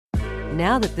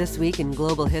Now that this week in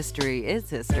global history is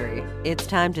history, it's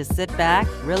time to sit back,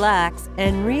 relax,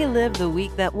 and relive the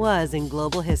week that was in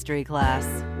global history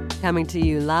class. Coming to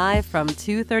you live from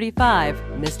 235,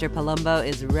 Mr. Palumbo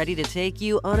is ready to take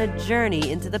you on a journey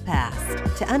into the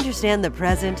past to understand the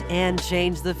present and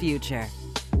change the future.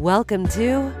 Welcome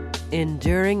to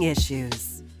Enduring Issues.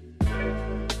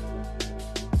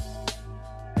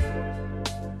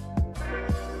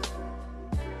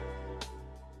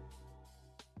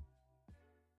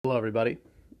 Hello everybody,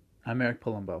 I'm Eric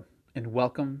Palumbo, and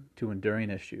welcome to Enduring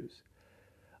Issues,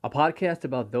 a podcast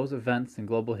about those events in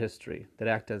global history that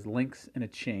act as links in a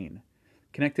chain,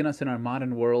 connecting us in our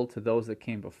modern world to those that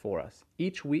came before us.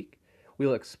 Each week,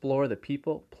 we'll explore the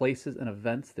people, places, and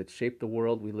events that shape the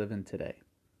world we live in today.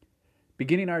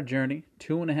 Beginning our journey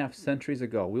 2.5 centuries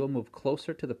ago, we will move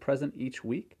closer to the present each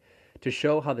week to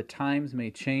show how the times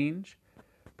may change,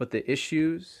 but the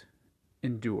issues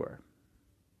endure.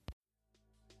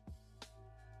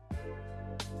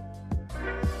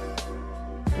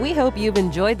 We hope you've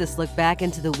enjoyed this look back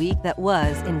into the week that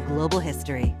was in global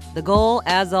history. The goal,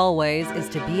 as always, is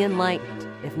to be enlightened.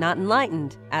 If not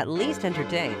enlightened, at least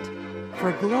entertained.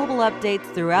 For global updates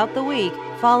throughout the week,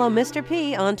 follow Mr.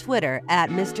 P on Twitter at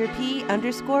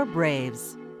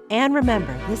MrP_Braves. And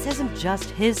remember, this isn't just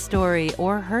his story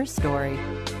or her story.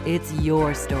 It's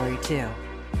your story, too.